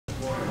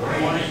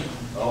morning.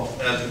 Oh,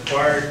 as the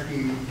choir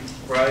can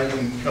rise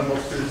and come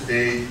up to the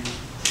stage.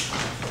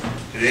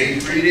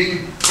 Today's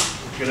reading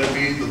is going to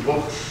be the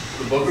book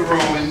of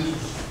Romans,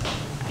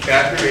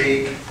 chapter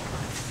 8,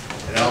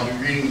 and I'll be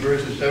reading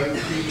verses 17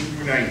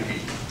 through 19.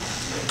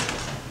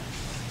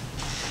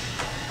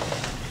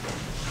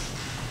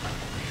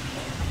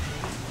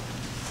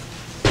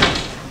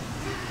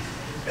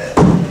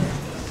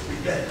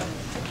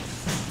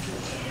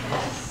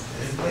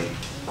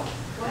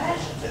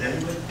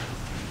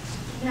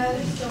 No,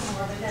 there's still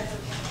more, but that's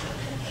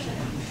okay.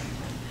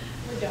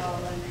 We're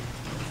darling.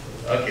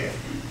 Okay.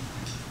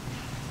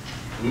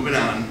 Moving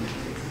on.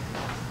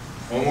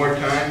 One more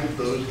time, for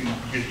those who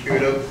just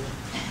queued up,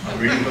 I'm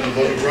reading from the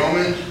book of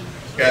Romans,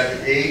 chapter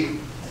 8.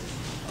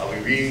 I'll be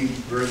reading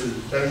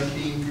verses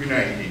 17 through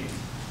 19.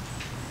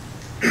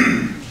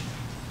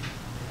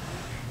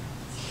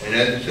 And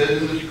as it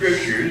says in the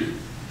scriptures,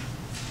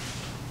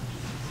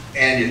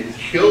 and if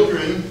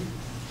children,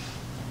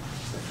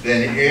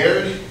 then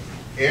heirs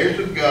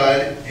of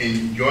God,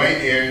 and joint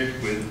heirs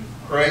with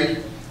Christ,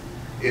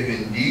 if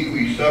indeed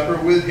we suffer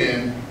with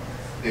him,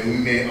 then we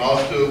may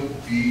also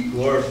be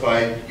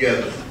glorified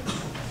together.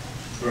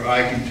 For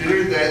I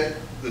consider that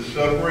the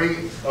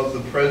suffering of the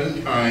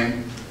present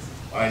time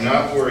are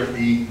not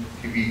worthy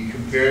to be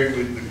compared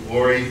with the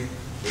glory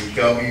which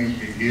shall be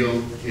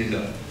revealed in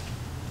us.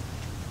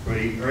 For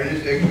the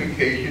earnest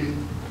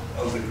expectation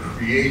of the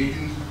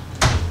creation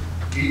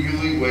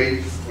eagerly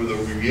waits for the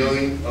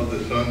revealing of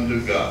the sons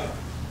of God.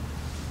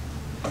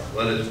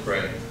 Let us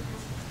pray.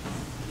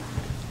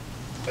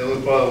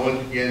 Heavenly Father,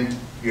 once again,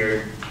 we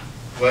are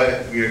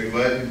glad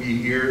to be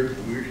here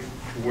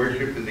to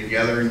worship and to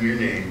gather in your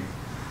name.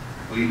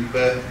 Please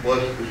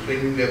bless the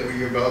singing that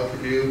we are about to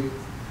do,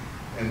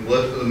 and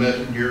bless the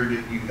messenger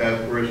that you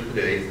have for us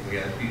today. We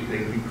ask these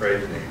things in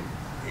Christ's name.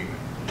 Amen.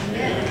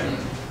 Amen.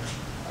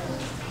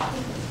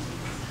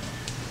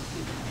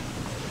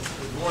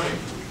 Good morning.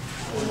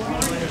 Good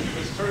morning.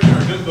 Let's turn in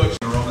our hymn books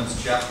to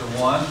Romans chapter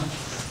 1.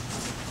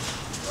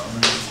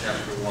 Romans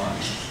chapter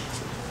 1.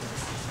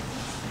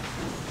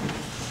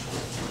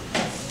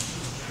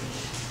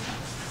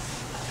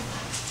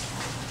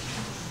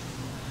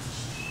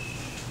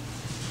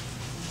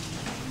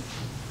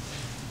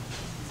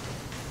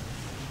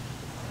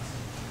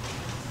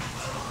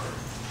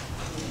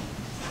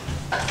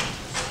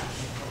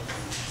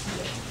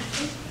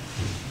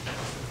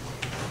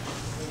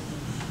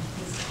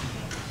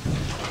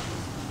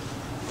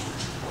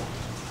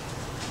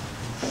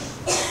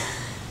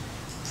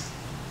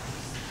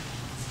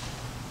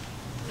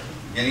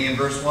 Beginning in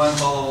verse 1,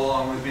 follow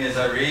along with me as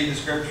I read. The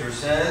scripture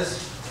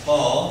says,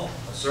 Paul,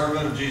 a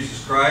servant of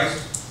Jesus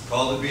Christ,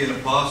 called to be an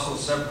apostle,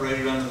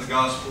 separated unto the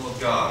gospel of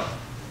God,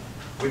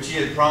 which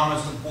he had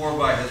promised before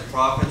by his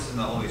prophets in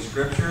the Holy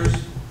Scriptures,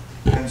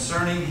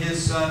 concerning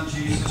his Son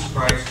Jesus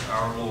Christ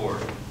our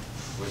Lord,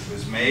 which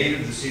was made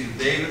of the seed of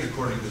David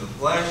according to the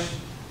flesh,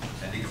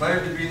 and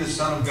declared to be the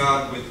Son of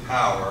God with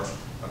power,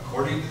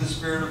 according to the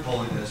Spirit of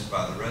holiness,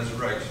 by the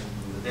resurrection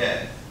from the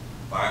dead,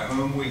 by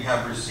whom we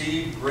have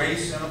received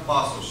grace and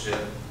apostleship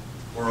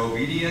for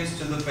obedience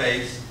to the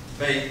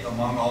faith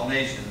among all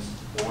nations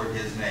for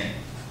his name,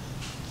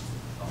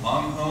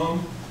 among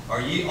whom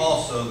are ye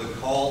also the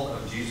called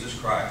of Jesus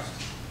Christ,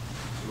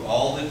 to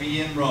all that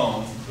be in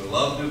Rome,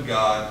 beloved of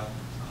God,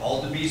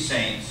 called to be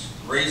saints,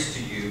 grace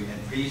to you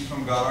and peace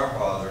from God our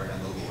Father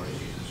and the Lord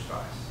Jesus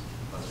Christ.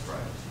 Let's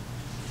pray.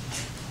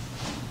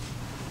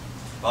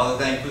 Father,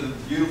 thank you for the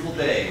beautiful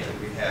day that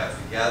we have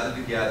to gather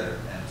together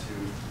and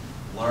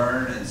to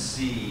learn and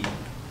see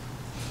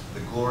the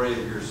glory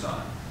of your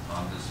Son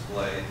on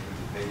display through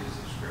the pages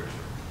of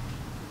Scripture.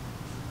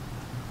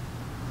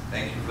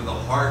 Thank you for the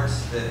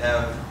hearts that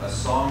have a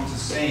song to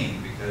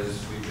sing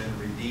because we've been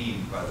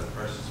redeemed by the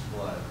precious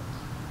blood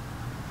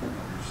of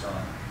your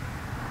Son.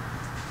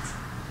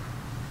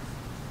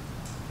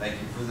 Thank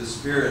you for the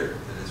Spirit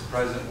that is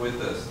present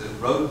with us, that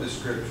wrote the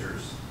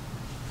Scriptures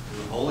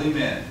through holy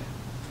men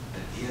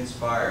that he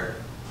inspired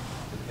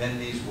to pen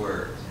these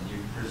words, and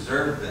you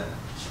preserved them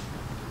to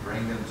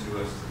bring them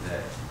to us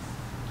today.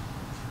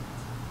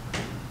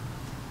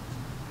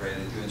 Pray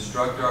that you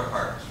instruct our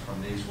hearts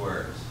from these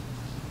words.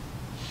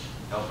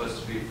 Help us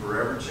to be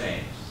forever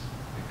changed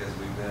because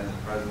we've been in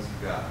the presence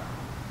of God.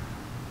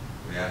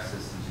 We ask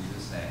this in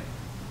Jesus' name.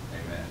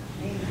 Amen.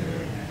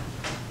 Amen.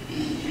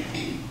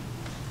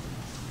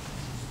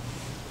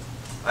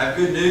 I have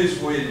good news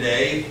for you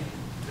today.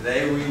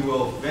 Today we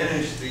will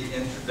finish the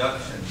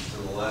introduction to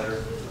the letter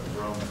of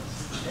Romans.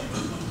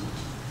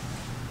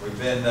 We've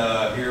been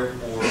here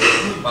for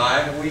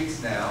 5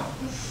 weeks now.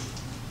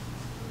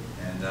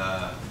 And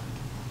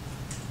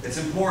it's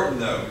important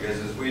though, because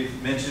as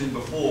we've mentioned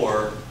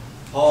before,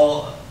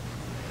 Paul,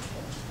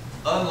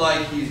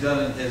 unlike he's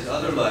done in his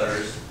other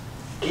letters,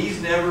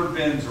 he's never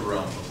been to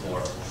Rome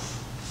before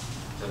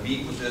to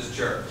meet with this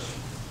church.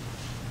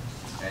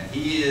 And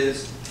he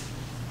is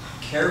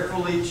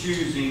carefully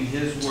choosing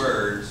his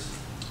words,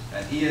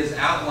 and he is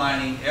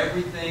outlining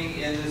everything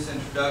in this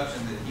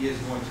introduction that he is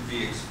going to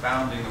be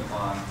expounding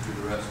upon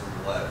through the rest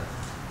of the letter.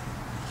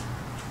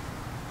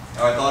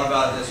 Now, I thought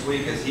about it this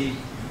week as he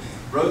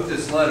wrote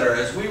this letter.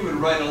 As we would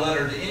write a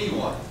letter to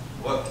anyone,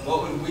 what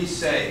would we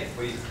say if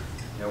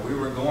we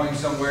were going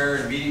somewhere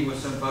and meeting with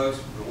some folks,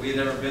 but we had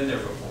never been there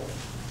before?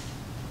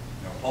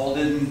 Paul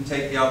didn't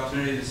take the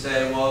opportunity to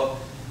say, well,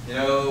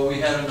 we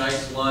had a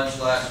nice lunch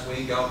last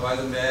week out by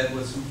the Med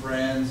with some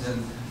friends,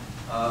 and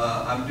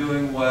I'm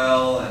doing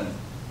well, and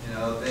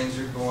things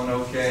are going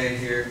okay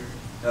here.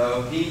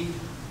 No, he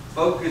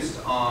focused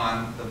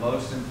on the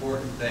most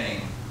important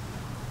thing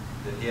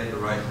that he had to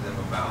write to them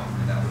about,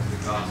 and that was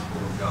the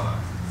gospel of God.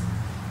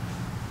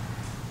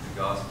 The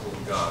gospel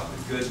of God,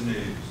 the good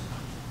news.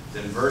 It's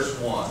in verse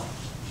 1.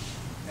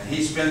 And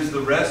he spends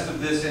the rest of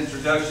this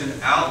introduction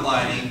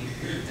outlining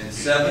in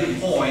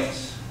 7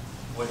 points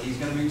what he's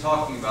going to be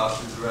talking about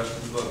through the rest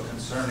of the book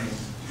concerning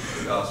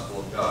the gospel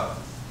of God.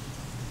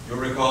 You'll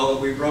recall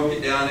that we broke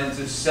it down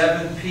into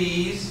 7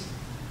 P's.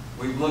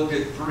 We've looked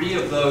at 3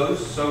 of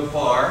those so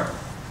far.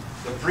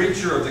 The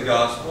preacher of the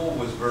gospel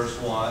was verse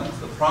 1.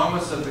 The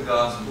promise of the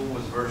gospel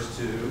was verse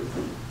 2.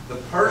 The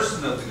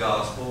person of the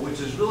gospel, which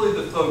is really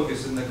the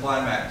focus and the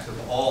climax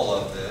of all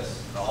of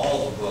this, and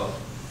all the book.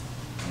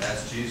 And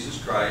that's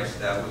Jesus Christ.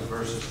 That was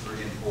verses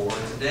 3 and 4.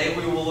 And today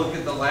we will look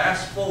at the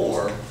last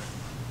 4.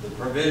 The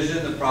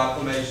provision, the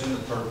proclamation,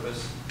 the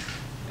purpose,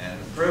 and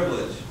the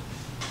privilege.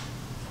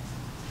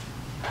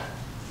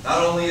 Not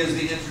only is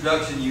the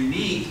introduction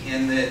unique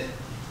in that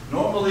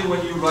normally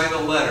when you write a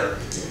letter,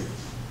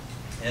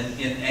 and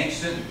in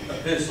ancient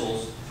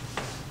epistles,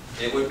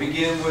 it would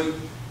begin with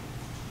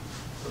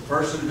the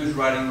person who's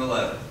writing the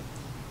letter.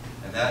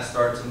 And that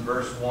starts in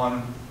verse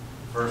 1,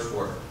 first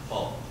word,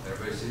 Paul.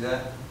 Everybody see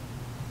that?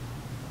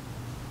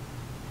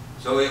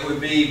 So it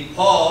would be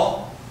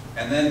Paul,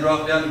 and then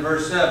drop down to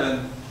verse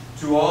 7,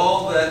 to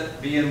all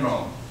that be in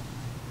Rome.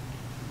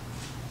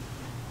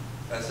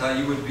 That's how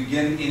you would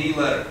begin any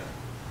letter.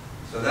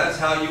 So that's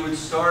how you would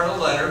start a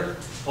letter.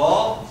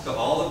 Paul, to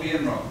all that be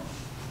in Rome.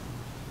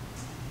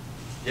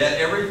 Yet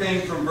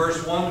everything from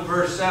verse 1 to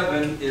verse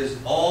 7 is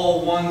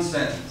all one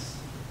sentence.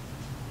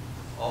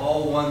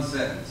 All one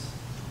sentence.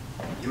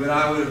 You and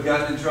I would have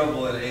gotten in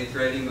trouble in 8th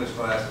grade English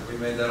class if we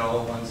made that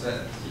all one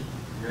sentence.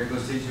 Your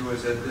English teacher would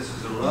have said, this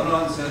is a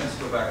run-on sentence,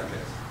 go back a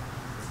bit.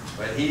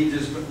 But he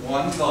just put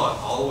one thought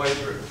all the way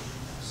through.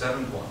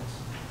 7 points.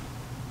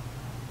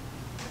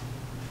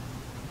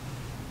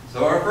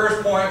 So our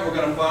first point we're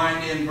going to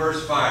find in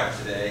verse 5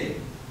 today,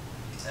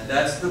 and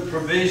that's the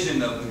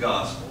provision of the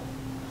gospel.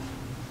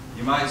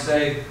 You might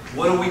say,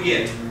 what do we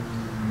get?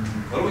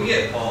 What do we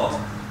get,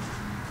 Paul?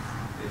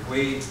 If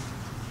we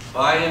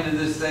buy into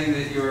this thing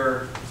that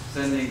you're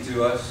sending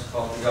to us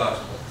called the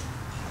gospel,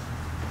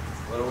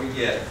 what do we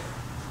get?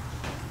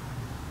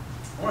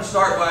 I want to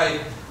start by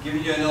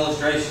giving you an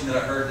illustration that I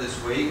heard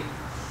this week.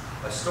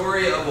 A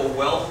story of a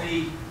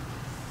wealthy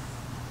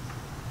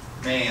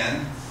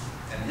man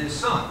and his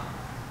son.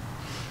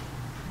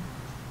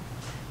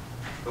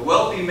 The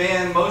wealthy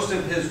man, most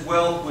of his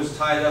wealth was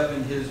tied up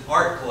in his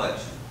art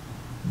collection.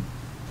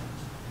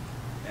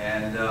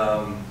 And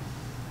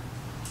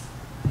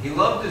he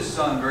loved his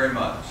son very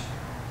much.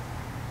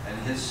 And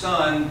his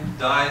son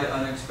died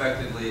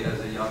unexpectedly as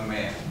a young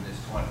man in his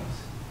 20s.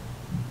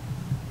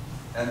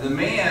 And the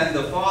man,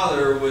 the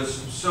father, was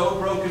so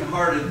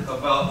brokenhearted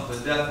about the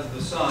death of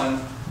the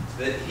son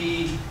that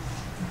he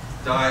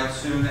died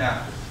soon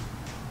after.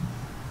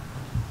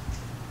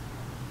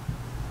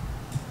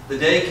 The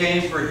day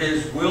came for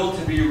his will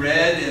to be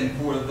read and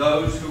for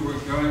those who were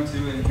going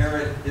to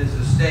inherit his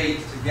estate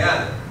to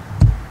gather.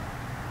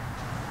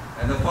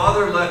 And the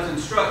father left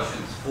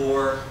instructions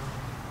for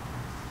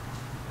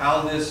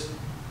how this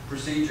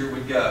procedure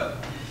would go.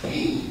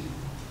 The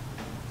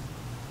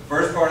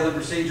first part of the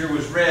procedure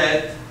was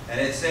read, and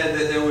it said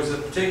that there was a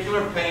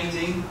particular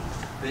painting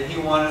that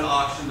he wanted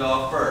auctioned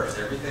off first.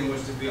 Everything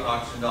was to be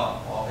auctioned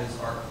off, all his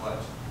art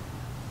collection.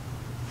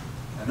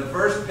 And the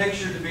first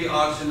picture to be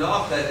auctioned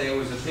off that day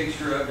was a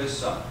picture of his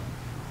son.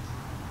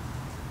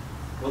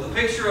 Well, the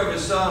picture of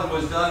his son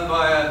was done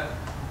by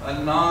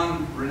a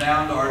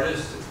non-renowned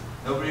artist.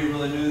 Nobody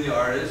really knew the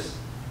artist.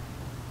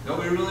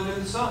 Nobody really knew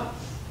the son.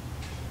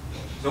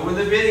 So when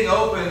the bidding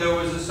opened, there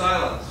was a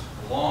silence,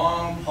 a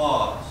long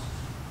pause.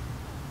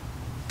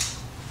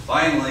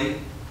 Finally,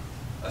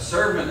 a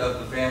servant of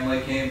the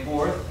family came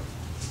forth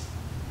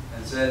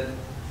and said,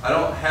 I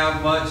don't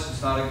have much.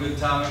 It's not a good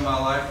time in my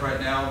life right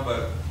now,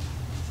 but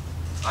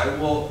I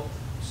will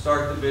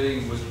start the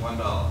bidding with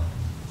 $1.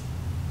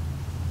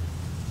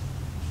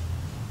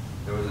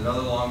 There was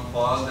another long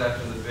pause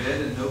after the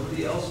bid, and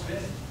nobody else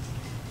bid.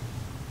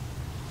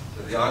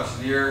 So the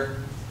auctioneer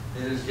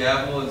hit his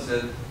gavel and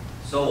said,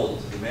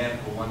 sold to the man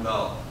for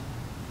 $1.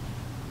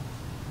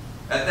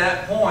 At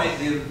that point,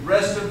 the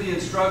rest of the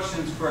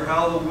instructions for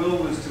how the will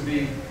was to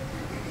be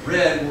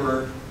read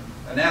were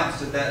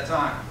announced at that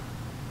time.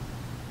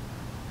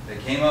 They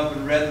came up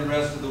and read the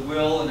rest of the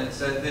will, and it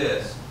said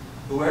this: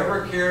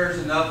 whoever cares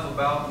enough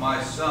about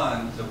my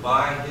son to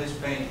buy his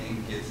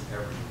painting gets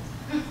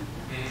everything.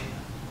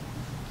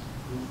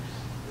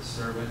 The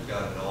servant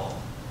got it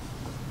all.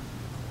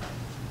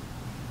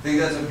 I think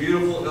that's a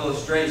beautiful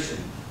illustration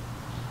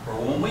For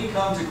when we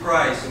come to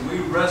Christ and we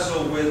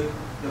wrestle with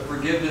the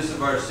forgiveness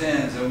of our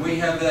sins, and we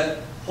have that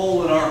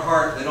hole in our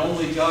heart that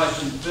only God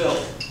can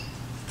fill,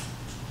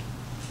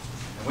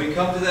 and we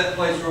come to that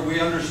place where we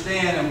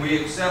understand and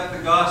we accept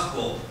the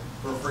gospel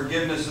for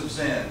forgiveness of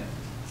sin,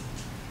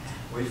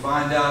 we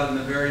find out in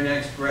the very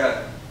next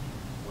breath,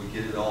 we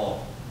get it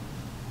all.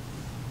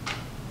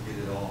 We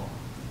get it all.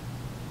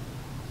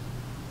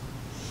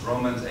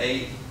 Romans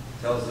 8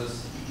 tells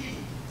us,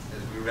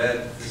 as we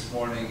read this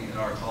morning in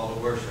our call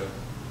to worship,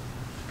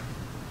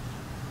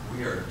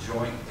 we are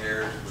joint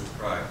heirs with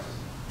Christ.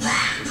 He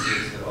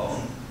gets it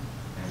all,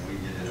 and we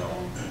get it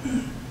all.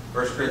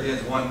 1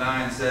 Corinthians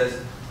 1:9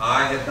 says,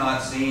 "Eye hath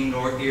not seen,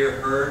 nor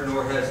ear heard,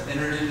 nor has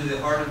entered into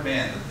the heart of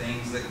man the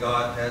things that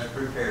God has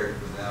prepared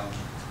for them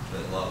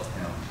that love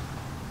Him."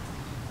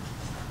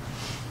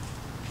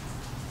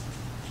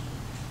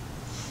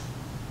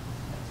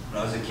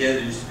 When I was a kid,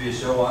 there used to be a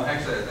show on,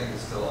 actually I think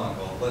it's still on,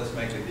 called Let's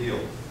Make a Deal.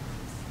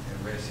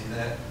 Everybody seen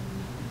that?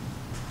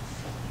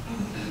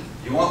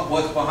 You want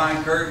what's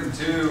behind curtain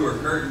 2 or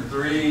curtain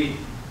 3,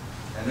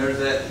 and there's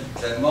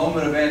that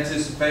moment of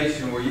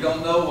anticipation where you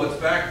don't know what's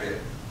back there.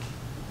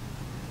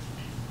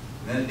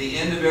 And then at the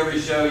end of every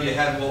show, you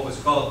had what was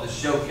called the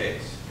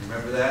showcase. You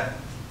remember that?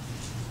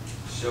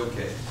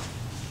 Showcase.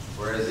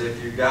 Whereas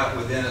if you got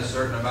within a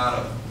certain amount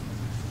of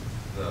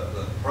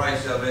the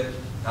price of it,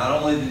 not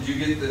only did you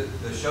get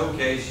the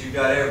showcase, you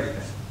got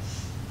everything.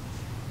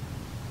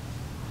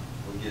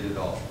 We get it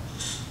all.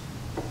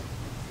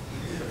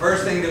 The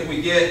first thing that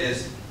we get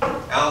is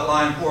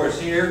outlined for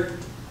us here.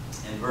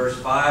 In verse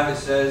 5 it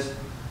says,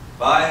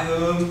 "By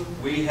whom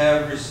we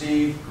have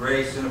received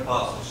grace and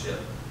apostleship."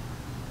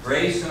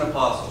 Grace and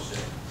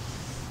apostleship.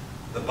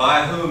 The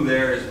by whom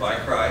there is by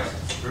Christ,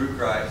 through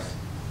Christ.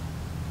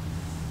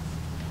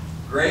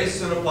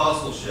 Grace and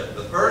apostleship.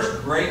 The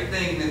first great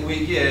thing that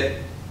we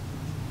get,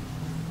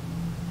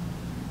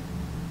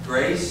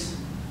 grace,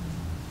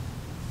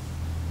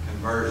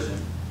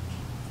 conversion,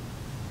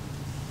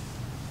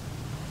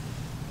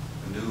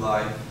 a new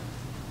life,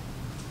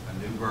 a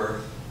new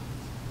birth,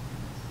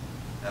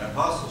 and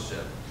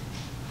apostleship,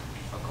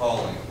 a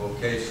calling, a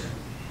vocation.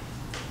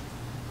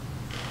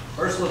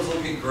 First, let's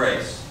look at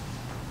grace.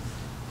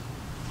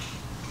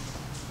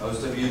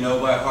 Most of you know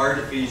by heart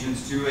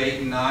Ephesians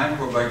 2:8 and 9,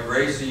 "For by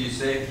grace are you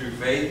saved through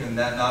faith, and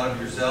that not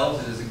of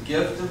yourselves. It is a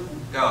gift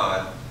of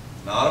God,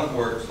 not of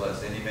works,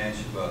 lest any man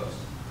should boast."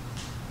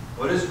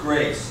 What is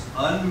grace?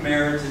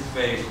 Unmerited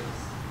favor.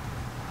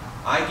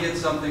 I get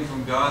something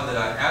from God that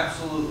I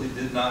absolutely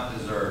did not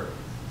deserve.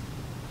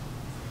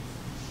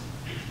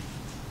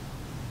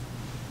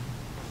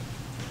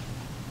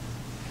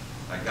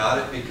 I got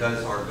it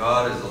because our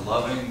God is a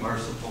loving,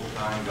 merciful,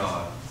 kind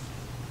God.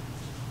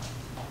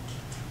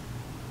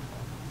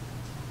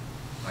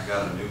 I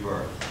got a new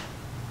birth.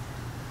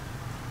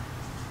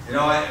 You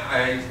know,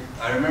 I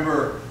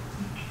remember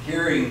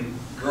hearing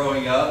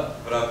growing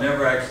up, but I've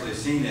never actually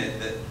seen it,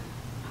 that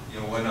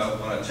when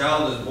a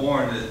child is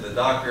born, the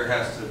doctor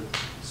has to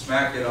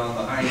smack it on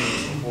the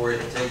hinds before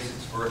it takes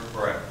its first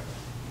breath.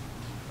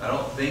 I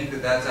don't think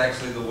that that's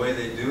actually the way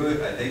they do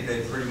it. I think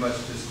they pretty much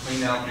just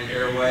clean out the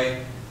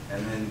airway,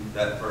 and then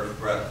that first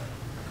breath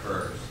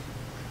occurs.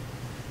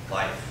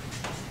 Life.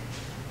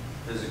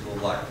 Physical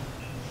life.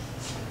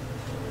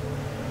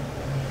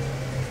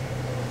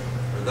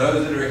 For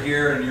those that are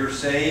here and you're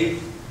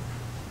saved,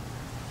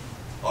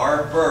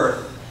 our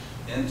birth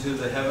into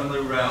the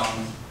heavenly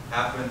realm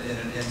happened in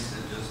an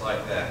instant just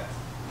like that.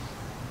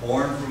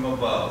 Born from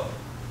above.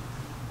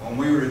 When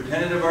we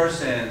repented of our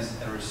sins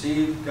and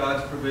received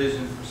God's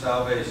provision for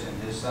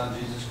salvation, His Son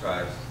Jesus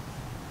Christ,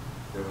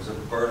 there was a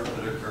birth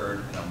that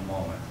occurred in a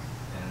moment,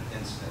 in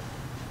an instant.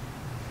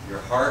 Your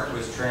heart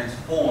was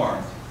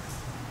transformed,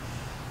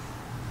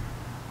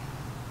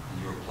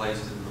 and you were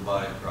placed into the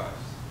body of Christ.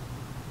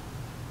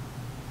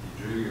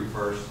 You drew your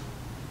first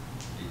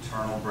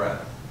eternal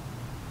breath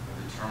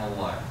of eternal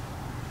life.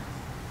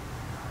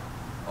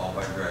 All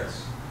by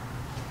grace.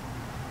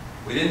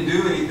 We didn't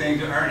do anything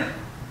to earn it.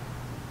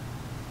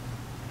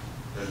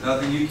 There's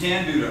nothing you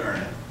can do to earn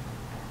it.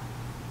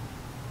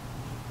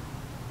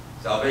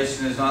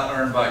 Salvation is not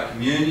earned by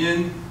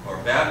communion or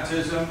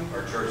baptism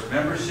or church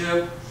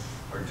membership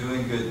or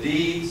doing good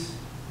deeds.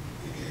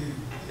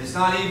 It's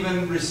not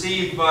even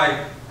received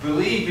by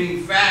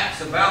believing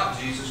facts about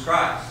Jesus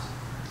Christ.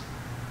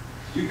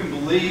 You can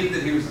believe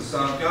that He was the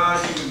Son of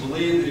God. You can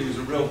believe that He was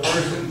a real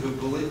person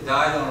who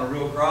died on a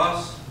real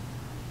cross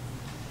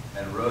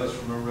and rose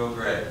from a real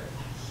grave,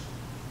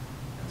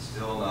 and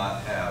still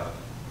not have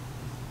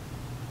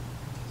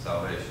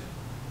salvation.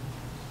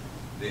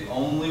 The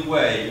only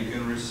way you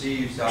can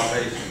receive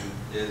salvation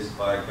is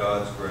by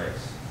God's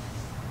grace.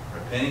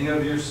 Repenting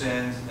of your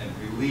sins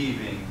and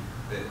believing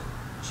that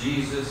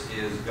Jesus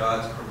is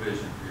God's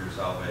provision for your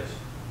salvation.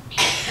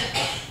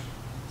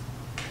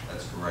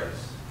 That's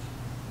grace.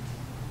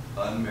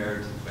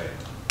 Unmerited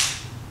favor.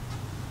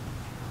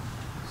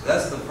 So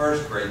that's the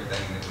first great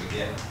thing that we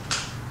get.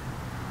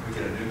 We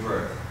get a new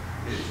birth.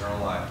 We get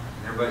eternal life.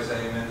 Can everybody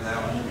say amen to that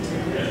one?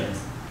 Amen.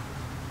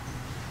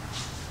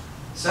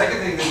 Second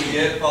thing that we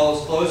get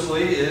follows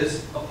closely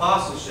is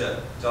apostleship.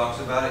 It talks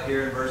about it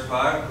here in verse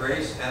 5,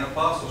 grace and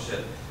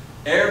apostleship.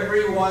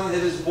 Everyone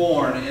that is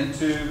born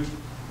into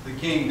the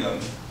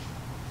kingdom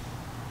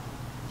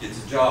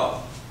gets a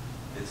job.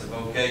 It's a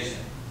vocation.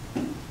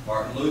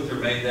 Martin Luther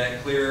made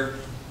that clear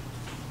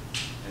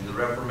in the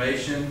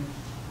Reformation.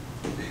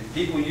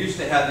 People used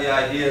to have the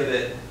idea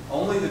that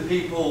only the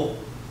people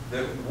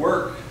that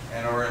work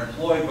and are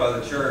employed by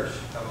the church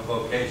have a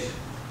vocation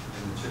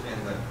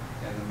in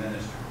the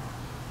ministry.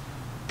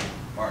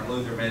 Martin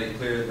Luther made it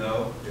clear,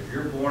 though, if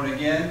you're born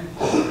again,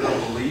 you're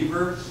a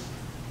believer,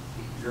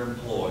 you're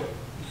employed.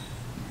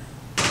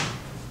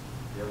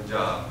 You have a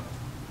job.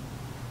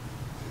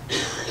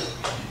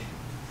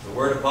 The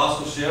word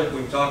apostleship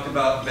we've talked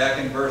about back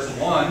in verse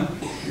 1,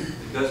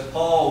 because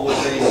Paul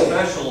was a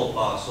special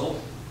apostle.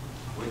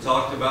 We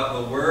talked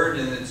about the word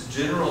in its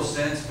general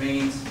sense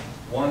means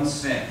one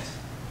sent.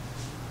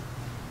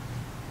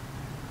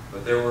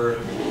 But there were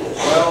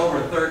 12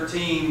 or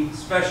 13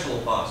 special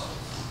apostles.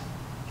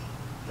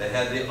 They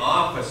had the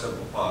office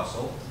of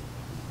apostle,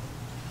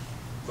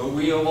 but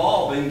we have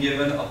all been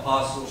given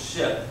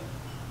apostleship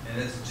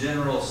in its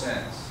general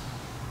sense.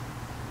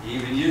 He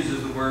even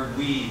uses the word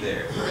we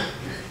there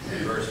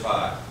in verse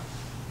 5.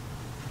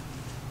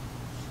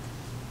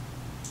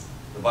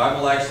 The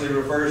Bible actually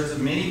refers to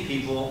many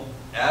people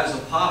as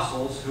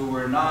apostles who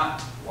were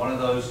not one of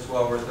those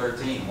 12 or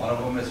 13. One of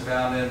them is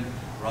found in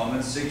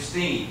Romans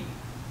 16,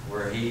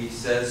 where he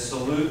says,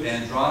 salute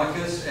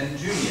Andronicus and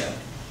Junia.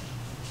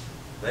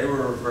 They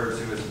were referred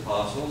to as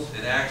apostles.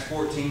 In Acts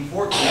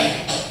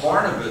 14:14,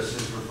 Barnabas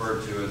is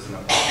referred to as an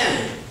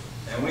apostle.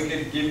 And we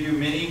could give you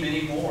many,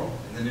 many more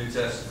in the New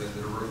Testament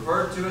that are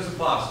referred to as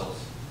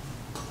apostles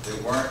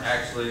that weren't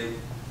actually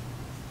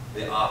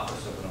the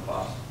office of an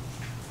apostle.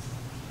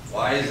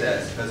 Why is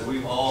that? It's because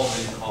we've all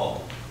been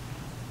called.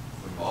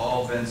 We've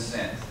all been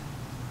sent.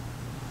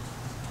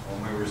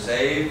 When we were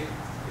saved,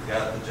 we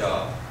got the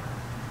job.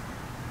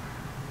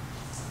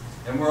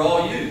 And we're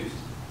all used.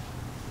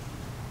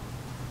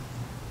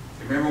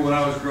 Remember when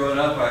I was growing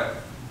up,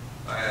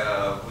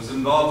 I was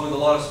involved with a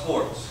lot of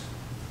sports.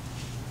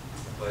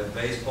 I played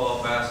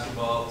baseball,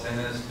 basketball,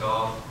 tennis,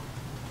 golf,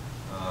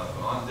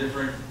 on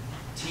different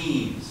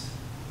teams.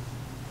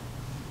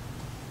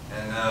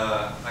 And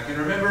I can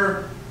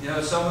remember,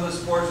 some of the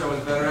sports I was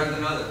better at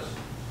than others.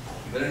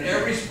 But in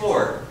every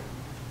sport,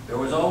 there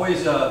was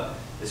always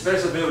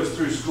especially if it was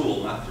through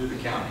school, not through the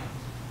county.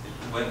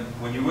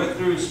 When you went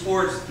through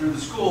sports through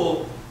the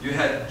school, you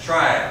had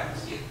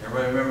tryouts.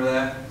 Everybody remember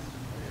that?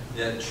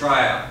 You had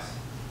tryouts.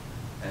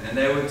 And then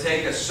they would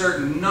take a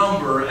certain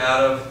number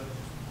out of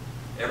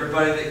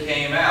everybody that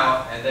came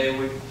out, and they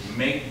would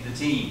make the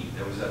team.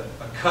 There was a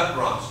cut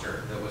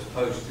roster that was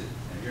posted.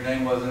 And if your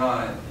name wasn't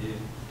on it,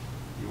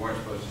 you weren't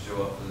supposed to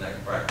show up for the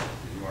next practice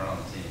because you weren't on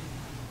the team.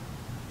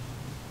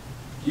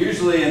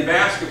 Usually in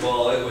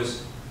basketball, it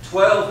was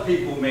 12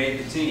 people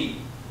made the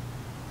team.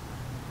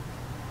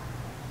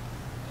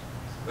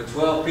 But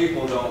 12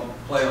 people don't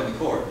play on the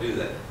court, do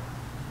they?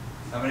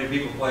 How many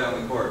people play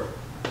on the court?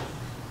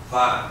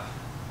 5.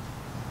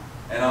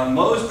 And on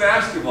most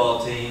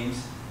basketball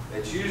teams,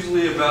 it's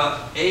usually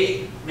about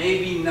 8,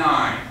 maybe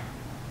 9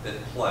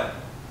 that play.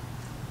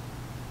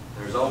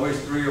 There's always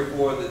 3 or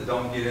 4 that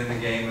don't get in the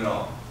game at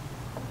all.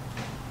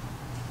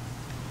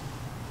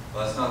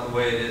 Well, that's not the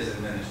way it is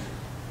in ministry.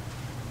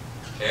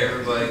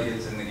 Everybody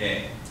gets in the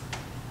game.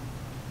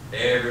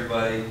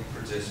 Everybody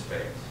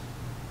participates.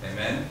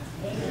 Amen?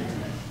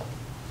 Amen.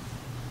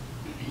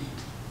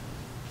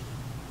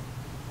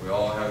 We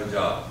all have a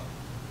job.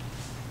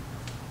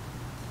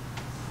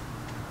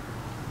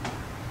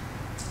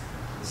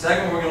 The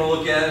second one we're going to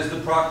look at is the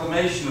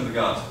proclamation of the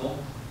gospel.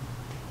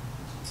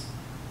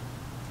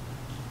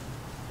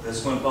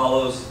 This one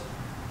follows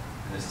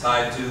and is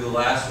tied to the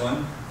last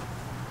one.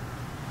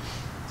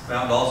 It's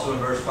found also in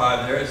verse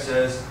 5 there. It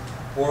says,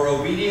 for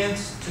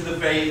obedience to the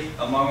faith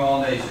among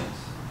all nations.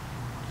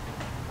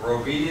 For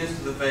obedience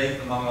to the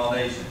faith among all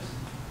nations.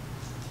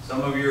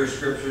 Some of your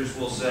scriptures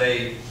will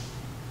say,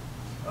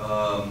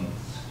 to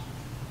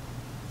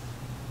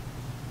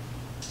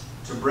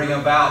bring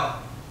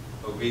about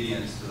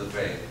obedience to the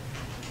faith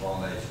of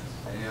all nations.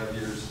 Any of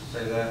yours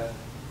say that?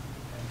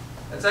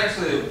 That's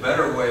actually a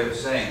better way of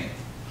saying it.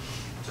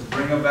 To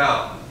bring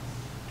about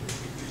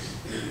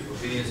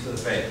obedience to the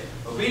faith.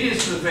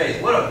 Obedience to the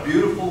faith. What a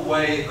beautiful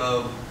way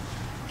of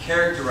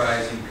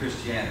characterizing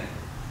Christianity.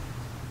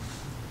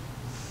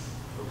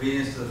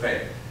 Obedience to the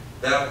faith.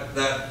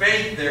 That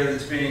faith there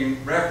that's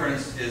being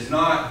referenced is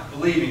not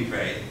believing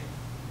faith.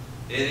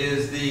 It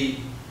is the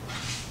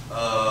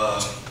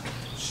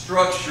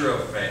structure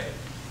of faith.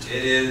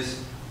 It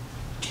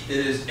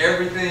is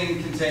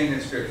everything contained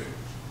in Scripture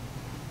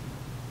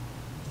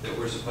that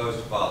we're supposed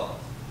to follow.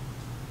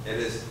 It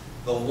is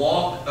the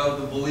walk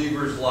of the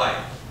believer's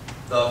life,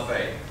 the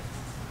faith.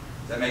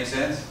 Does that make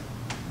sense?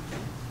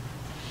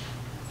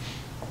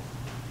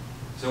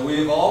 So we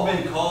have all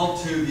been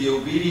called to the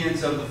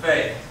obedience of the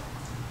faith.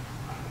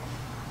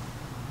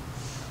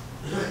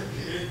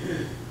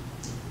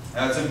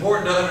 Now it's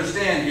important to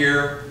understand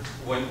here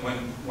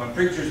when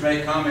preachers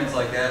make comments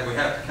like that, we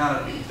have to kind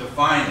of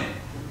define it.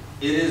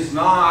 It is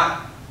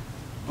not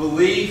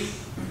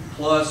belief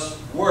plus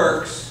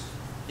works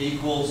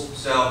equals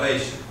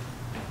salvation.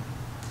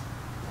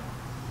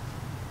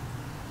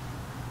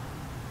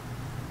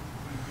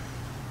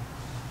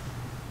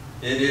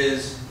 It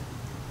is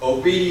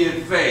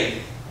obedient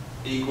faith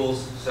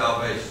equals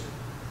salvation.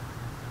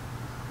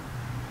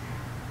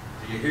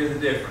 Do you hear the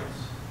difference?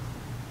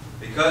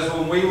 Because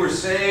when we were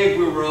saved,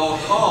 we were all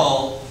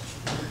called,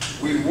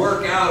 we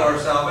work out our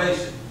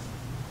salvation.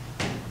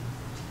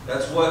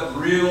 That's what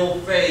real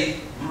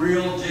faith,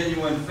 real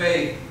genuine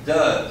faith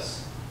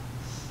does.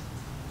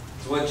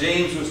 It's what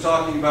James was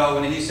talking about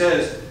when he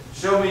says,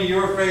 show me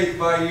your faith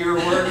by your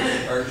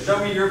works, or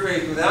show me your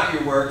faith without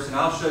your works, and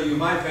I'll show you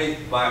my faith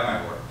by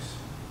my works.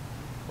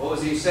 What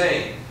was he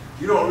saying?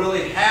 You don't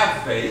really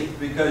have faith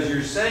because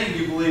you're saying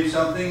you believe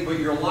something, but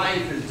your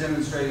life is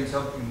demonstrating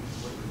something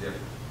completely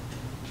different.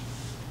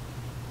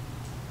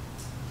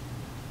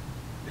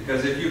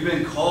 Because if you've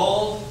been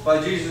called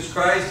by Jesus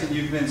Christ and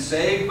you've been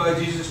saved by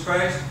Jesus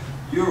Christ,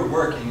 you're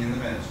working in the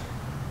ministry.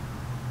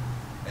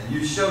 And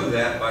you show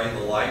that by the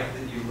life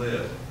that you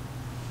live.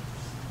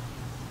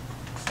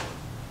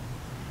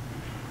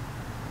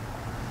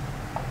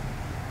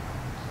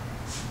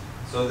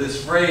 So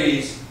this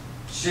phrase,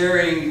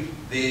 sharing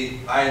the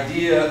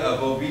idea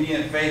of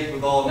obedient faith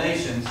with all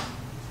nations,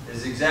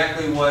 is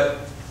exactly what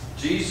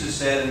Jesus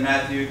said in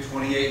Matthew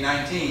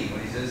 28:19,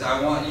 when he says,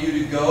 I want you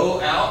to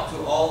go out to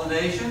all the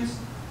nations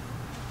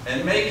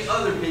and make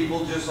other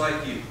people just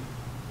like you.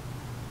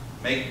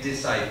 Make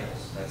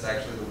disciples. That's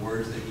actually the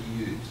words that he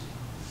used.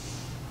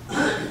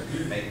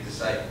 Make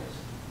disciples.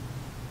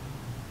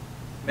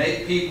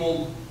 Make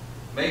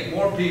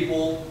more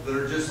people that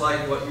are just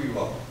like what you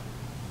are.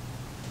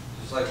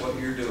 Just like what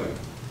you're doing.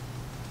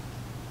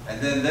 And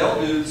then they'll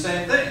do the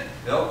same thing.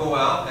 They'll go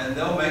out and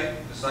they'll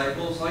make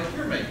disciples like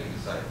you're making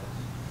disciples.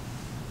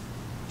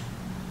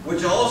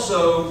 Which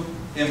also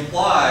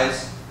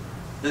implies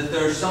that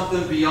there's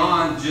something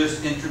beyond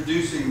just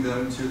introducing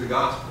them to the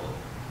gospel.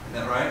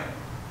 Isn't that right?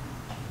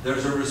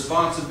 There's a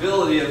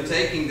responsibility of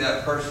taking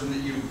that person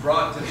that you've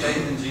brought to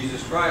faith in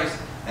Jesus Christ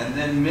and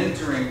then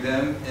mentoring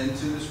them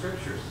into the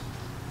Scriptures.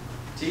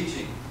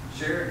 Teaching,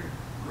 sharing,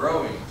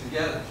 growing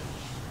together.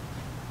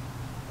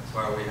 That's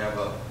why we have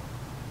a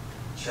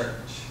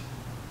church,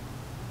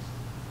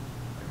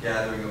 a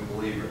gathering of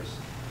believers.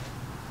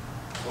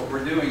 What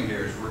we're doing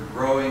here is we're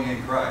growing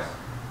in Christ.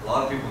 A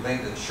lot of people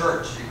think the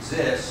church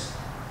exists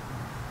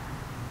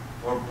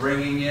for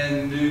bringing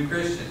in new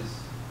Christians.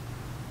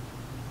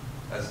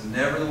 That's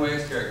never the way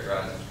it's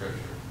characterized in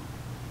Scripture.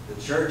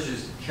 The church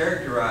is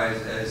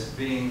characterized as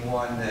being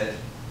one that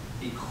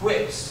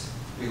equips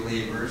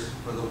believers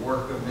for the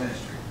work of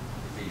ministry.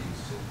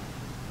 Ephesians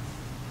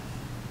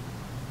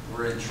 2.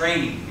 We're in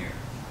training here.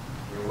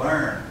 We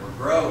learn. We're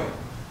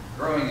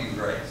growing in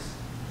grace.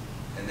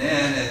 And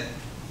then at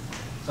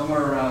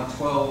somewhere around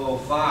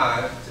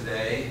 12:05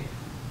 today,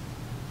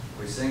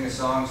 we sing a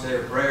song, say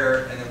a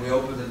prayer, and then we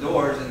open the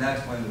doors, and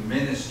that's when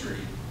ministry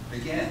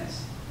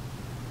begins.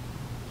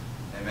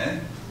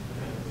 Amen?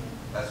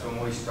 That's when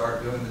we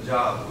start doing the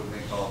job that we've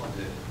been called to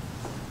do.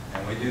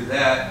 And we do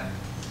that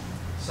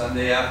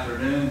Sunday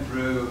afternoon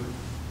through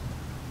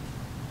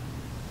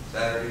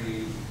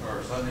Saturday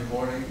or Sunday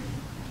morning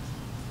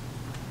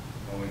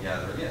when we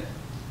gather again.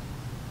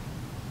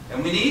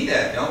 And we need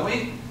that, don't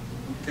we?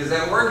 Because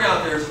that work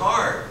out there is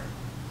hard.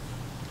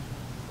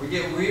 We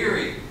get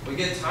weary. We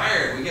get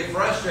tired. We get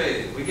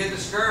frustrated. We get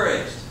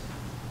discouraged.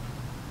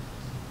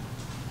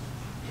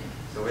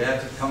 So we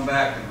have to come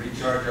back and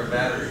recharge our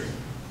batteries.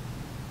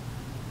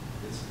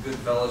 Get some good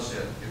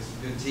fellowship. Get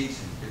some good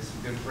teaching. Get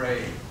some good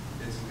praying.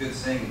 Get some good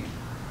singing.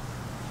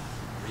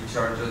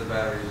 Recharge those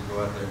batteries and go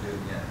out there and do it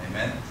again.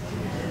 Amen?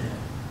 Amen.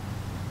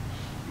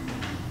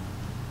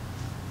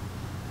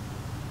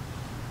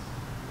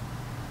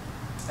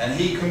 And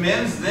he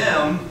commends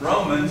them,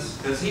 Romans,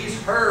 because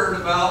he's heard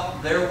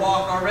about their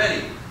walk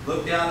already.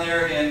 Look down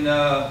there in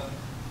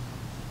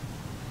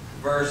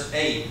verse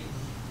 8.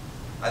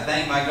 I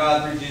thank my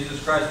God through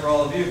Jesus Christ for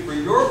all of you, for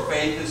your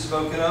faith is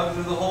spoken of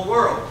through the whole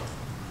world.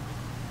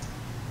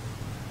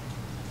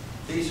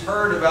 He's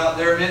heard about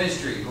their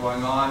ministry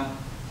going on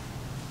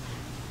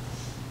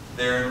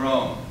there in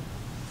Rome.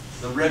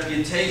 The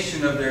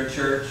reputation of their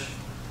church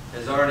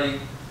has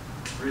already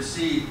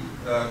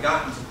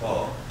gotten to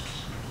Paul.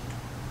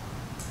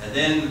 And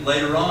then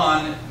later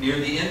on, near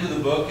the end of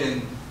the book,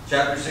 in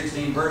chapter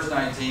 16, verse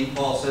 19,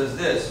 Paul says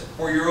this,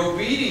 for your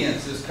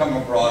obedience has come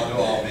abroad to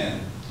all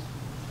men.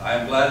 I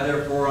am glad,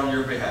 therefore, on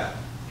your behalf.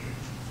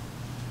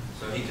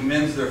 So he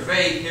commends their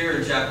faith here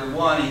in chapter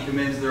 1. He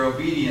commends their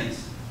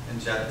obedience in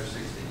chapter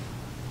 16.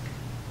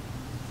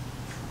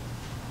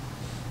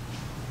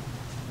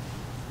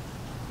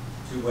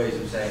 Two ways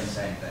of saying the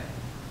same thing.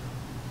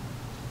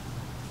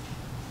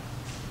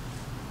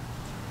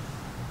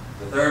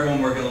 The third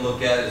one we're going to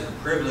look at is the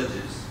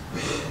privileges.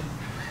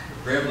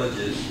 The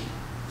privileges.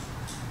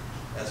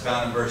 That's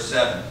found in verse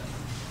 7.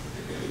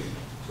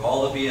 To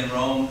all that be in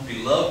Rome,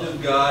 beloved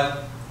of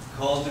God,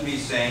 called to be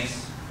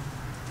saints,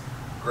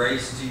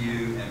 grace to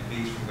you and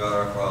peace from God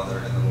our Father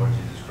and the Lord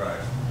Jesus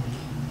Christ.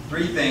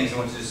 Three things I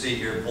want you to see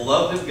here.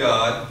 Beloved of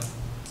God,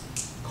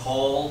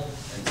 called,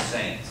 and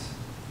saints.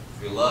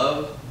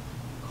 Beloved,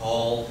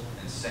 called,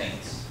 and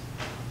saints.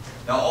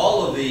 Now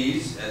all of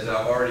these, as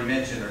I've already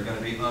mentioned, are going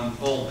to be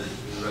unfolded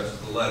through the rest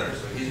of the letter.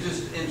 So he's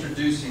just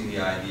introducing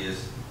the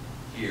ideas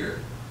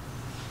here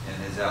in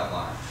his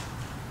outline.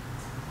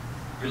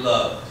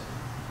 Beloved.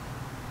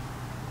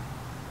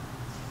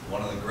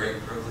 One of the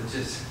great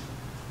privileges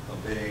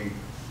of being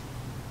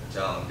a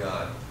child of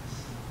God.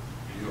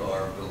 You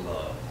are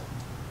beloved.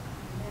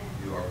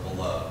 You are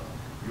beloved.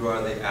 You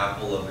are the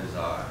apple of his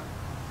eye.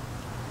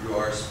 You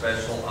are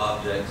special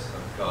objects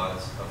of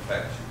God's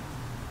affection.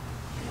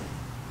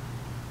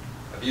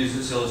 I've used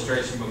this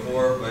illustration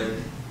before, but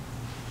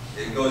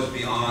it goes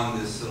beyond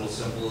this little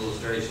simple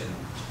illustration.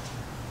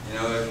 You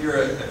know, if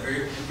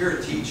you're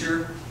a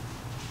teacher,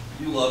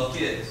 you love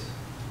kids.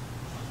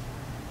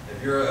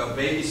 If you're a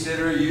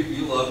babysitter,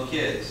 you love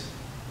kids.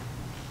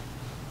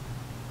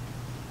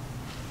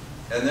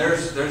 And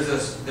there's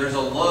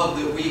a love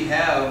that we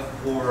have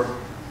for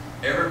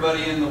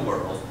everybody in the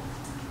world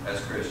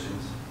as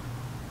Christians.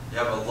 You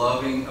have a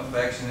loving,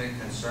 affectionate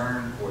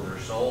concern for their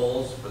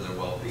souls, for their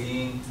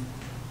well-being.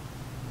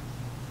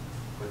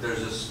 But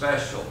there's a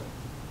special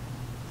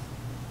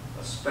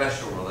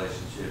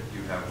relationship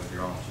you have with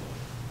your own children.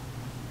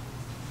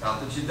 Not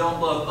that you don't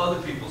love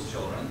other people's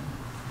children,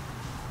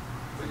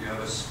 but you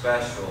have a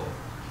special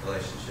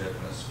relationship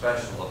and a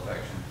special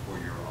affection for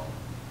your own.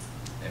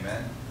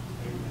 Amen?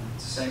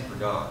 It's the same for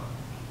God.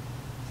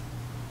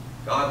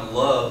 God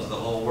loves the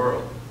whole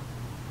world,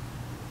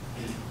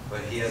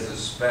 but he has a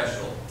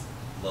special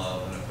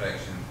love and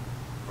affection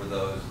for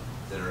those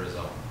that are his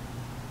own.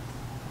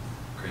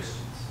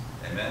 Christians.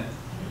 Amen?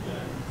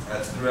 Amen.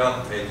 That's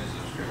throughout the pages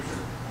of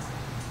Scripture.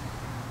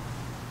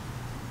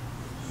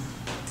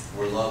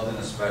 We're loved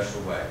in a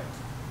special way.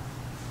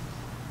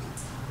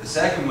 The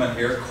second one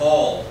here,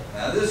 called.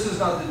 Now this is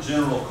not the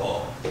general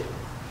call.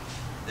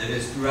 It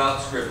is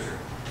throughout Scripture.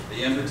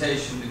 The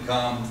invitation to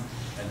come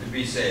and to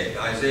be saved.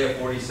 Isaiah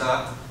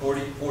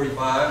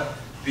 45,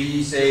 be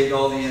ye saved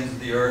all the ends of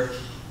the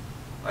earth.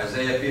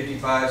 Isaiah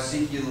 55,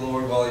 seek ye the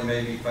Lord while he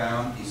may be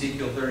found.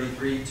 Ezekiel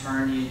 33,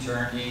 turn ye.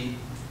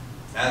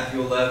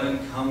 Matthew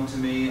 11, come to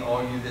me,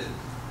 all you that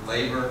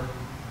labor.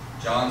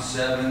 John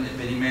 7, if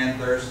any man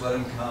thirst, let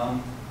him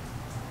come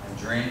and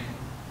drink.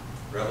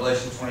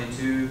 Revelation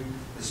 22,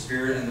 the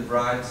Spirit and the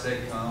bride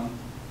say, come.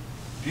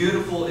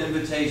 Beautiful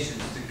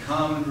invitations to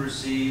come and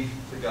receive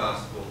the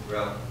gospel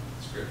throughout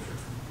Scripture.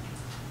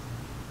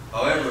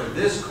 However,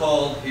 this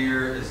call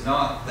here is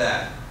not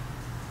that.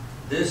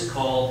 This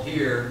call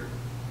here,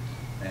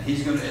 and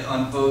he's going to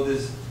unfold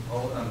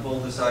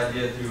this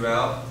idea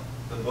throughout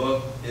the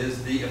book,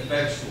 is the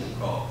effectual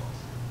call.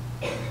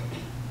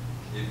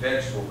 The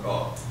effectual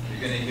call.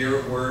 You're going to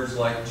hear words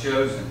like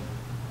chosen,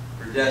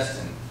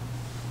 predestined,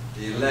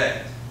 the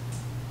elect.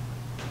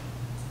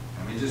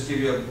 Let me just give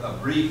you a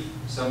brief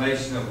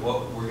summation of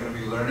what we're going to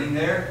be learning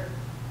there.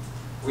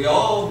 We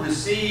all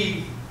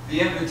receive the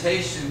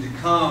invitation to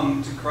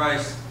come to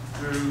Christ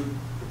through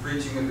the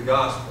preaching of the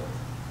gospel.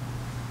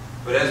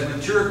 But as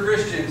mature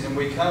Christians, and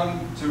we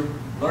come to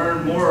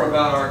learn more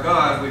about our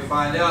God, we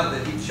find out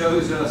that he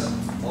chose us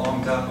a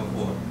long time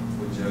before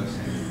we chose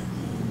him.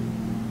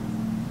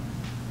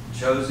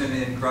 Chosen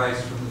in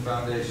Christ from the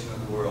foundation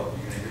of the world.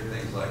 You're going to hear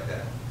things like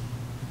that.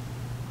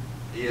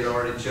 He had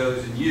already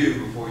chosen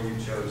you before you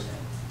chose him.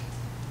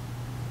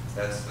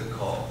 That's the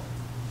call.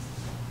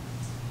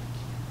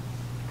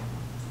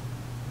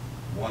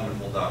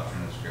 Wonderful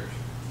doctrine of Scripture.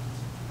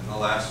 And the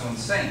last one,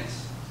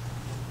 saints.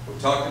 We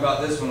talked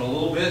about this one a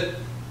little bit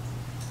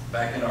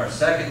back in our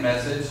second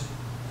message.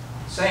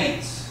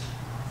 Saints.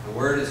 The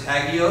word is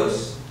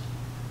hagios.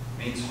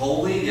 Means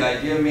holy. The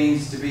idea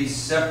means to be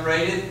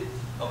separated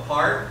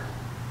apart.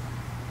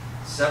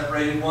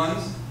 Separated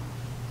ones.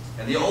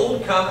 In the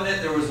Old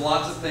Covenant, there was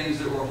lots of things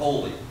that were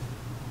holy.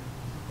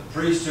 The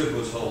priesthood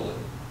was holy.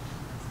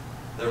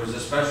 There was a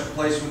special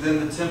place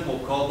within the temple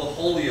called the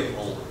Holy of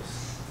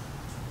Holies.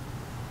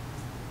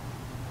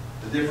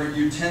 The different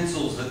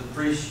utensils that the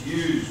priests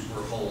used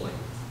were holy.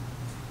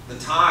 The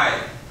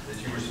tithe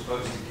that you were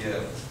supposed to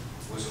give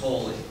was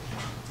holy.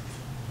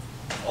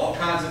 All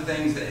kinds of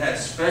things that had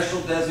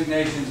special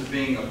designations of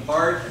being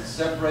apart and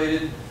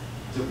separated,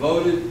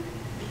 devoted,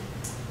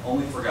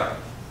 only for God.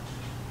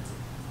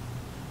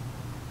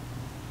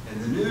 In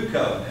the New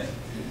Covenant,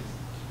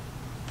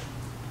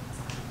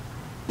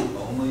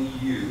 only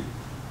you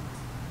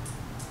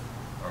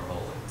are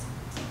holy.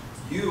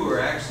 You are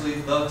actually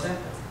the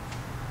temple.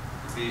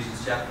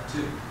 Ephesians chapter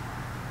 2.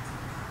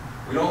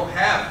 We don't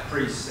have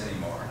priests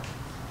anymore.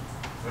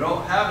 We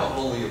don't have a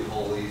Holy of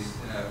Holies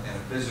in a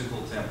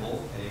physical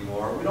temple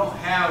anymore. We don't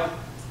have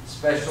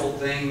special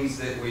things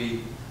that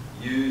we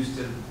use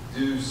to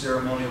do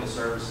ceremonial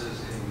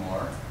services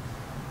anymore.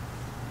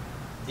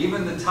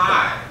 Even the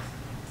tithe.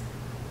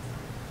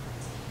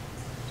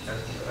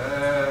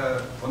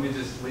 Let me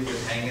just leave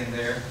it hanging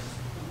there.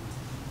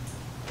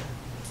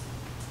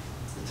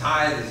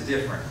 tithe is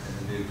different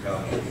in the new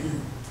covenant.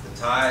 The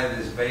tithe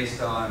is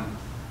based on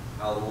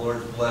how the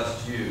Lord's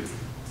blessed you.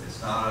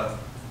 It's not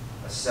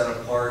a set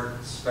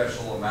apart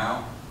special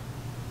amount.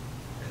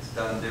 It's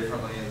done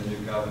differently in the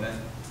new covenant.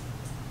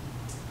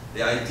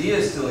 The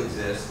idea still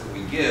exists that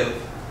we give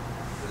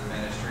to the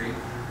ministry,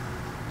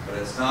 but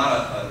it's not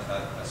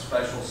a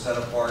special set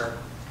apart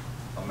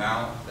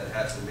amount that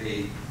has to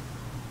be.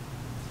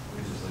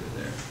 Let me just leave it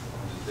there.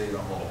 I'm just digging a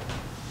hole.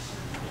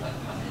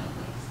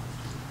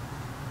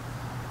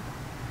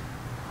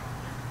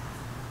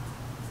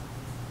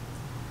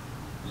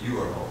 You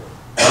are holy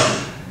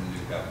in the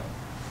new covenant.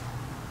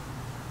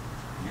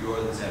 You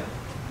are the temple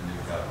in the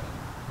new covenant.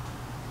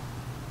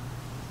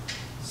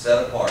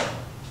 Set apart.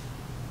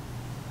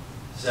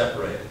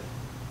 Separated.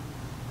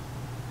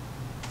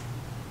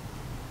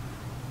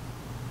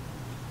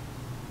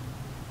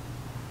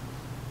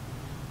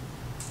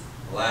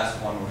 The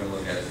last one we're going to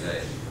look at today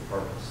is the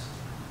purpose.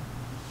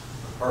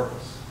 The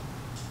purpose.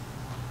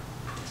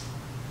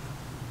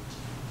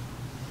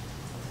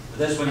 For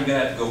this one, you're going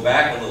to have to go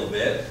back a little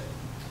bit,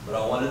 but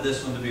I wanted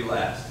this one to be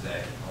last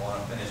today. I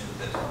want to finish with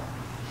this one.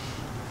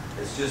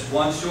 It's just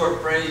one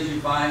short phrase you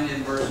find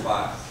in verse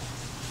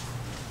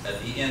 5. At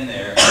the end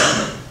there,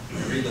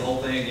 read the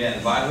whole thing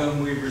again. By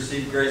whom we've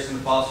received grace and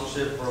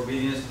apostleship for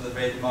obedience to the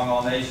faith among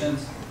all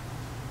nations.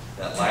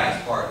 That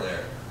last part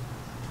there.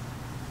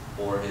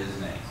 For his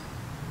name.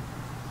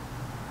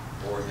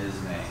 For his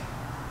name.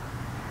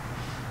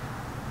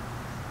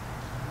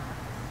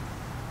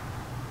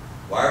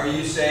 Why were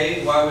you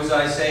saved? Why was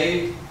I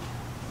saved?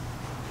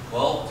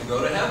 Well, to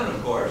go to heaven,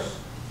 of course.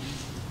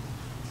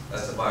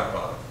 That's a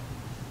byproduct.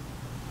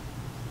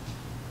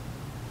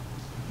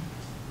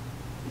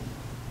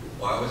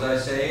 Why was I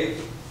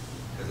saved?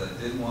 Because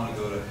I didn't want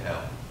to go to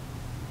hell.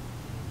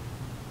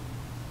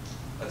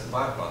 That's a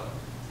byproduct.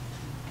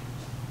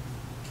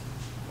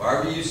 Why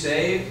were you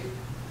saved?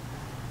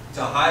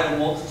 To hide a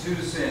multitude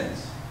of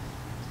sins.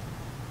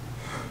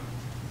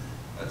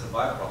 That's a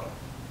byproduct.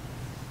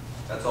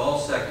 That's all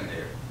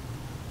secondary.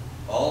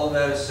 All of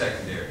that is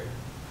secondary.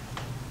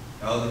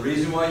 Now, the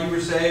reason why you were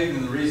saved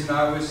and the reason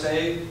I was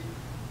saved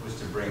was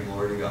to bring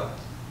glory to God.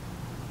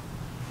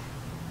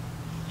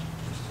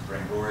 Was to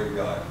bring glory to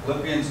God.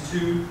 Philippians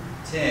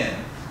 2:10.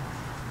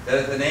 That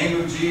at the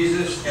name of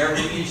Jesus,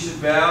 every knee should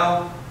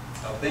bow,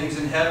 of things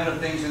in heaven, of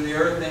things in the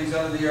earth, things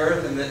under the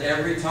earth, and that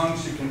every tongue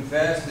should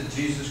confess that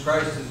Jesus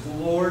Christ is the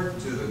Lord,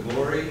 to the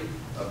glory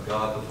of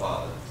God the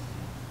Father.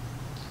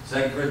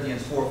 2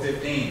 Corinthians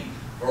 4:15.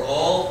 For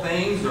all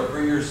things are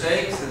for your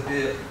sakes, that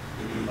the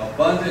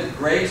abundant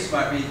grace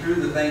might be through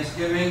the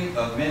thanksgiving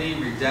of many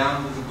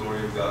redound to the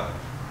glory of God.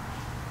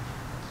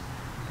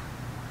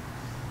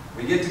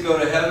 We get to go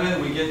to heaven,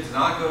 we get to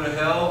not go to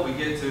hell, we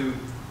get to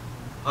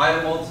hide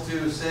a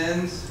multitude of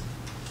sins,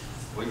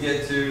 we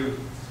get to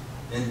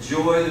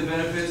enjoy the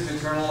benefits of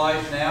eternal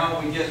life now,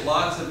 we get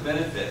lots of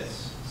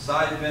benefits,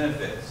 side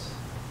benefits.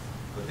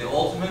 But the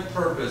ultimate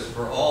purpose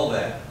for all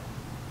that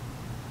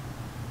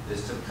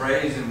is to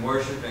praise and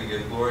worship and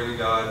give glory to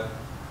God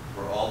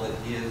for all that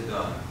He has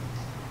done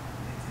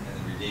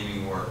in the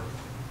redeeming work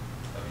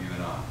of you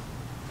and I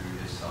through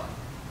His Son.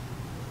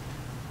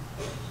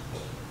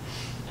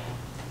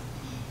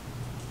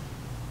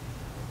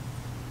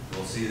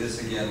 We'll see this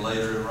again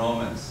later in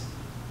Romans.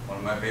 One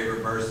of my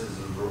favorite verses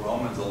is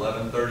Romans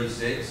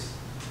 11:36.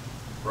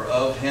 For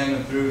of Him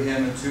and through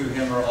Him and to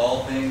Him are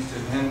all things, to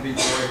Him be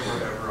glory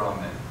forever.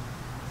 Amen.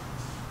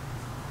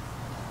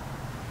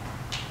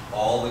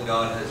 All that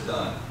God has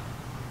done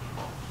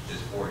is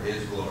for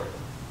His glory.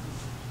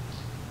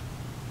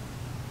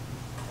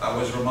 I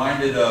was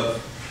reminded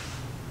of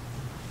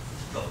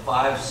the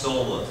 5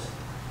 solas.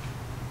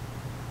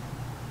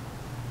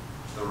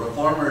 The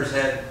Reformers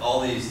had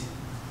all these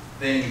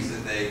things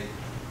that they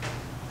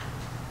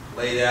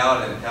laid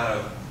out and kind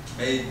of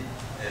made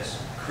as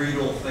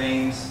creedal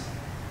things.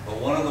 But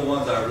one of the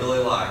ones I really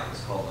like is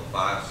called the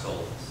 5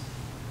 solas.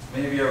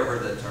 Many of you ever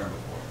heard that term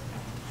before?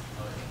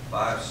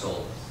 5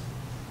 solas.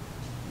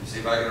 Let me see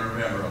if I can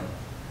remember them.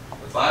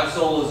 The 5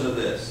 solas are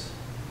this: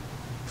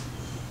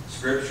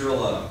 Scripture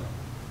alone,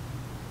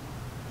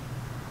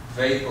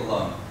 faith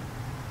alone,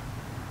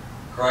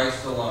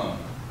 Christ alone,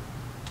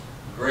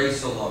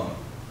 grace alone,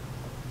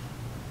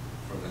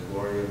 for the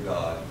glory of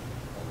God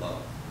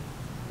alone.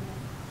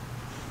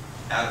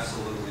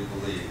 Absolutely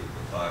believe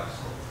the 5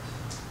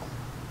 solas.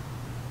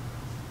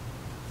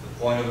 The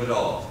point of it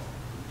all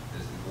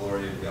is the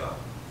glory of God.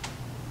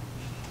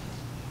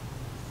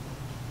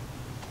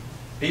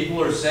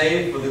 People are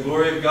saved for the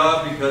glory of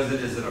God because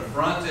it is an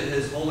affront to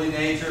His holy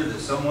nature that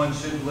someone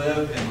should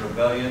live in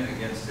rebellion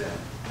against Him.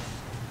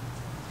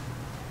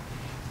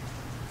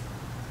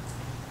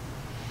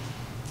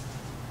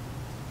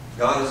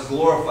 God is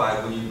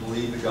glorified when you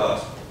believe the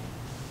gospel.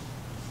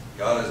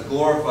 God is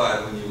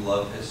glorified when you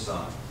love His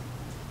Son.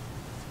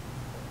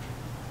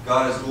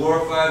 God is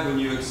glorified when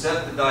you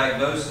accept the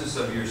diagnosis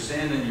of your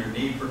sin and your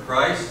need for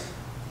Christ.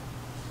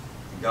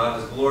 And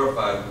God is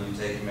glorified when you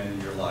take Him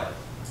into your life.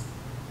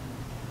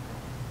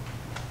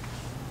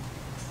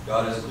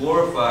 God is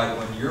glorified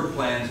when your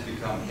plans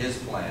become His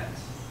plans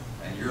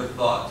and your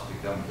thoughts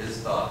become His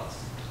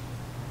thoughts.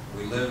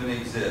 We live and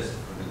exist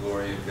for the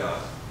glory of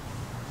God.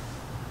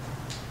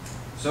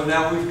 So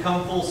now we've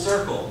come full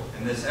circle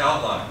in this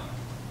outline.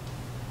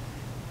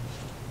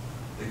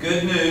 The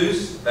good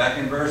news, back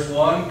in verse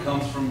 1,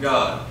 comes from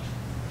God.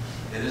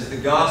 It is the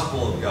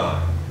gospel of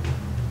God.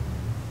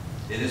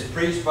 It is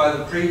preached by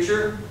the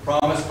preacher,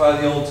 promised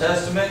by the Old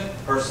Testament,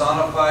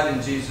 personified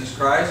in Jesus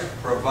Christ,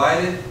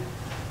 provided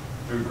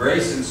through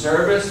grace and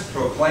service,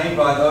 proclaimed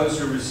by those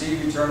who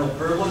receive eternal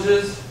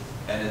privileges,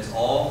 and it's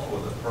all for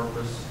the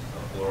purpose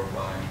of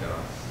glorifying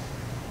God.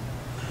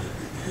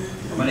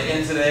 I'm going to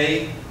end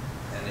today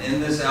and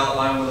end this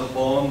outline with a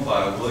poem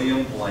by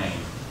William Blaine.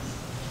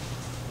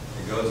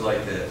 It goes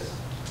like this.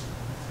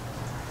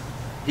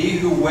 He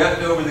who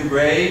wept over the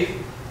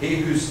grave, he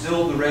who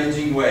stilled the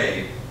raging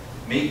wave,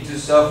 meek to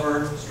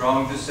suffer,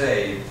 strong to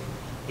save,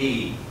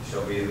 he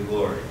shall be the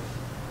glory.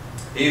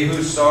 He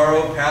whose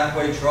sorrow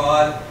pathway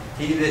trod,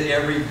 he that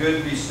every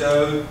good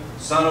bestowed,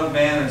 Son of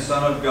man and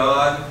Son of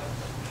God,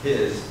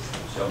 his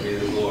shall be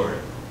the glory.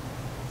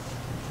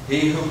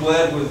 He who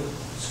bled with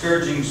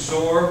scourging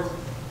sore,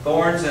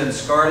 thorns and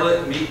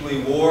scarlet meekly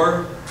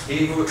wore,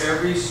 he who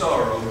every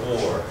sorrow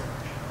bore,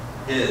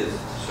 his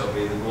shall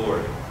be the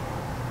glory.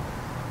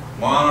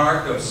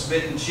 Monarch of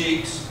smitten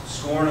cheeks,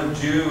 scorn of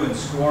Jew and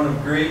scorn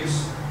of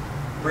Greeks,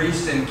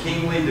 priest and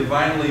kingly,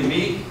 divinely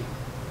meek,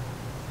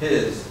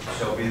 his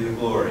shall be the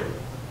glory.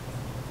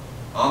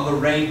 On the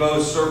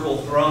rainbow's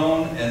circle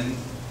throne, and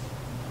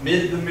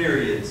mid the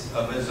myriads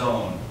of his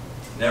own,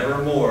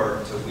 never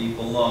more to weep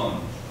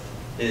alone,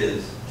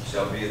 his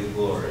shall be the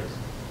glory.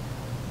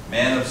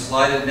 Man of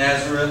slighted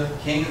Nazareth,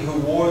 king who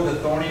wore the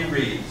thorny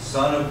wreath,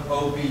 son of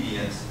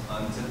obedience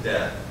unto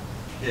death,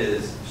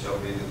 his shall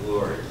be the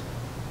glory.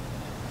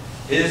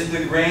 His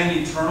the grand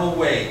eternal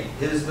weight,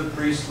 his the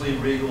priestly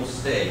regal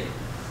state,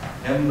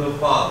 him the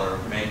Father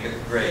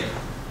maketh great,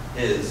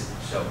 his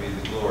shall be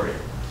the glory.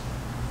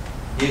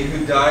 He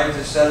who died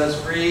to set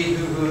us free,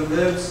 who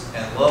lives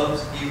and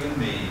loves even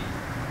me,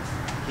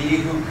 he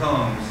who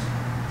comes,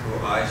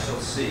 who I shall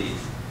see,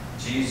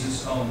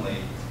 Jesus only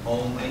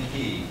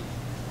he,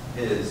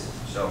 his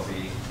shall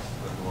be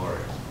the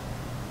glory.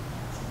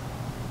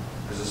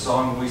 There's a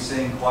song we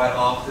sing quite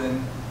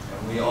often,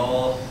 and we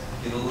all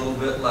get a little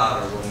bit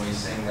louder when we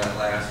sing that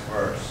last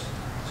verse.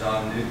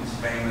 John Newton's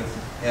famous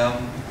hymn,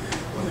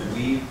 when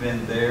we've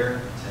been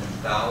there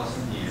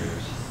 10,000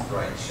 years,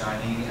 bright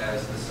shining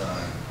as the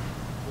sun,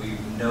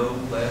 we've no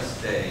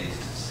less days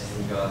to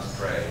sing God's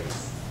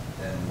praise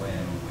than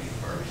when we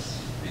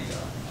first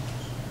begun.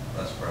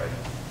 Let's pray.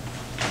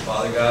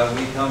 Father God,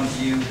 we come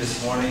to you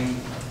this morning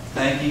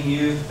thanking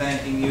you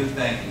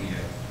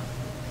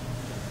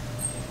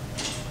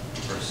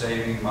for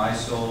saving my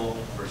soul,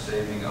 for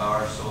saving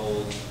our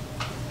souls.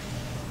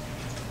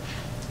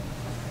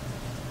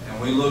 And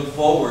we look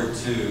forward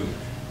to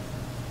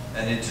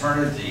an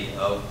eternity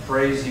of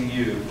praising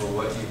you for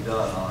what you've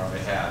done on our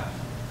behalf,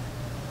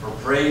 for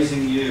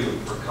praising you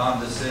for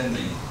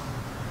condescending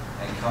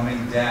and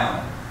coming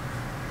down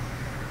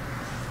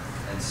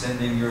and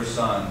sending your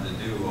Son to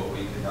do what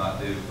we could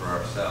not do for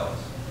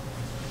ourselves.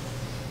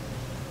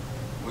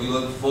 We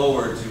look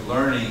forward to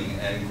learning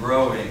and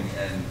growing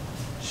and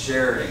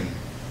sharing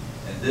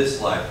in this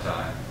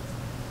lifetime,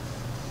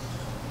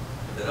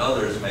 that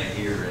others may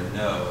hear and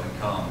know and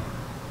come.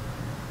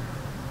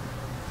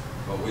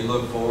 But we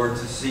look forward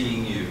to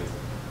seeing you,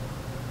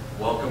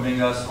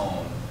 welcoming us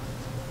home,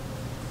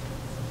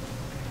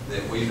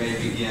 that we may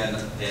begin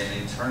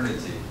an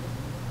eternity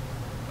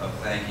of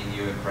thanking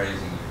you and praising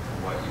you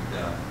for what you've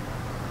done.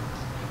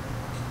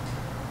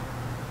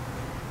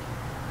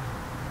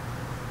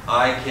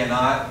 Eye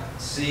cannot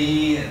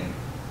see, and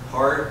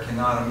heart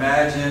cannot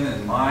imagine,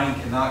 and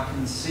mind cannot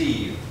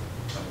conceive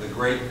of the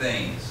great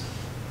things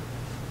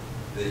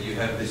that you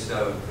have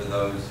bestowed for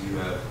those you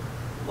have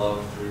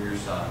loved through your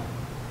Son.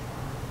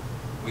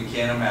 We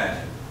can't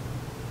imagine,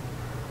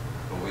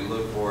 but we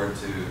look forward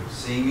to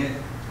seeing it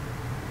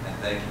and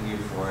thanking you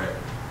for it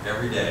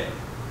every day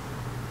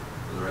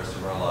for the rest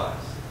of our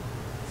lives.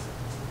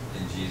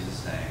 In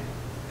Jesus' name,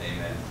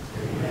 amen.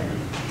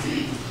 Amen.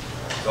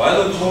 So I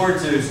look forward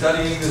to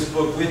studying this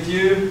book with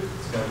you.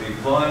 It's going to be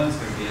fun. It's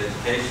going to be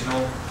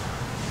educational.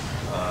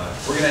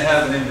 We're going to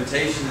have an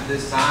invitation at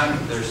this time.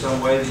 If there's some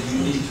way that you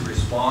need to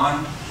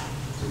respond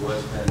to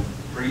what's been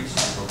preached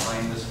and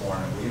proclaimed this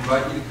morning, we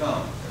invite you to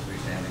come as we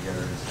stand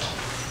together and sing.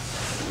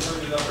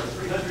 Number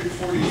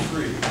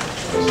 343.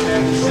 Let's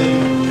stand to sing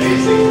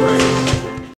Amazing